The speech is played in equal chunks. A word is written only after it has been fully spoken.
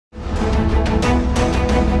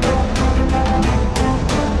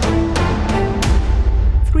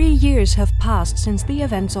years have passed since the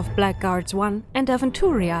events of Blackguards 1 and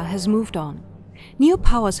Aventuria has moved on. New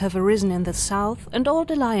powers have arisen in the south and old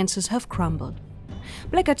alliances have crumbled.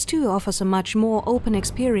 Blackguards 2 offers a much more open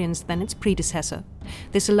experience than its predecessor.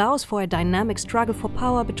 This allows for a dynamic struggle for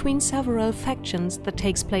power between several factions that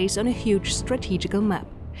takes place on a huge strategical map.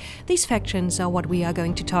 These factions are what we are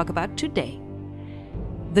going to talk about today.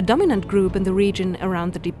 The dominant group in the region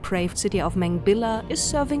around the depraved city of Mengbilla is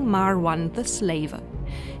serving Marwan the Slaver.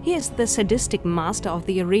 He is the sadistic master of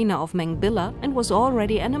the arena of Mengbilla and was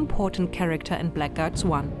already an important character in Blackguards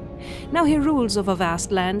 1. Now he rules over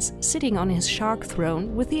vast lands, sitting on his shark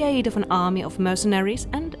throne with the aid of an army of mercenaries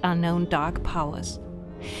and unknown dark powers.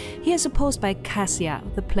 He is opposed by Cassia,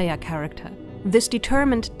 the player character. This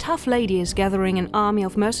determined, tough lady is gathering an army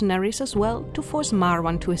of mercenaries as well to force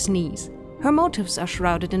Marwan to his knees. Her motives are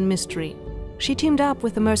shrouded in mystery. She teamed up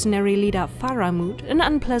with the mercenary leader Faramud, an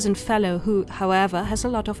unpleasant fellow who, however, has a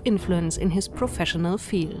lot of influence in his professional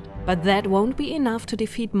field. But that won't be enough to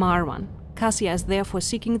defeat Marwan. Cassia is therefore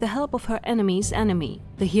seeking the help of her enemy's enemy,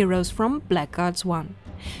 the heroes from Blackguards 1.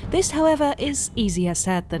 This, however, is easier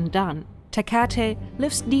said than done. Takate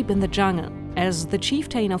lives deep in the jungle, as the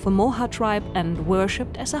chieftain of a Moha tribe and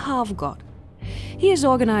worshipped as a half-god. He is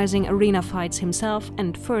organizing arena fights himself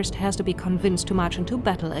and first has to be convinced to march into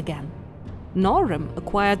battle again. Norim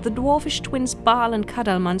acquired the dwarfish twins Baal and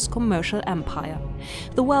Kadalman's commercial empire.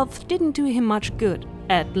 The wealth didn't do him much good,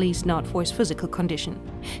 at least not for his physical condition.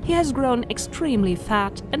 He has grown extremely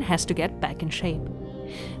fat and has to get back in shape.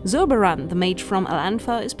 Zurbaran, the mage from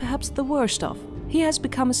Al-Anfa, is perhaps the worst of. He has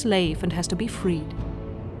become a slave and has to be freed.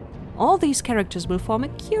 All these characters will form a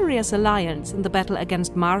curious alliance in the battle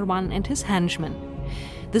against Marwan and his henchmen.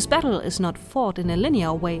 This battle is not fought in a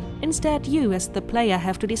linear way. Instead, you as the player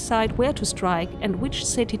have to decide where to strike and which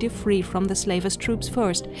city to free from the slavers' troops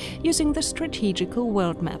first, using the strategical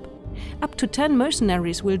world map. Up to 10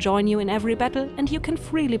 mercenaries will join you in every battle, and you can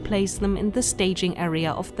freely place them in the staging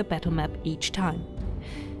area of the battle map each time.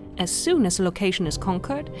 As soon as a location is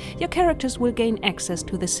conquered, your characters will gain access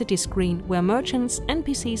to the city screen where merchants,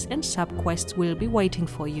 NPCs and sub-quests will be waiting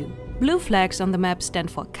for you. Blue flags on the map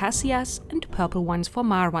stand for Cassia's and purple ones for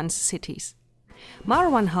Marwan's cities.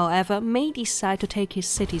 Marwan, however, may decide to take his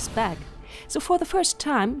cities back, so for the first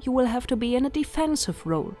time you will have to be in a defensive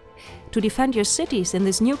role. To defend your cities in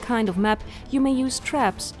this new kind of map, you may use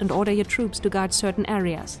traps and order your troops to guard certain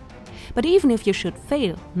areas. But even if you should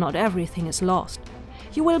fail, not everything is lost.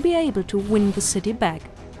 You will be able to win the city back,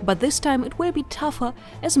 but this time it will be tougher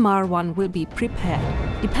as Marwan will be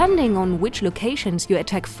prepared. Depending on which locations you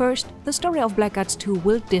attack first, the story of Blackguards 2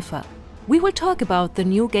 will differ. We will talk about the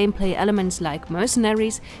new gameplay elements like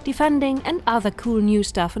mercenaries, defending and other cool new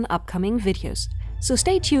stuff in upcoming videos. So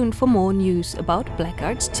stay tuned for more news about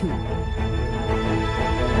Blackguards 2.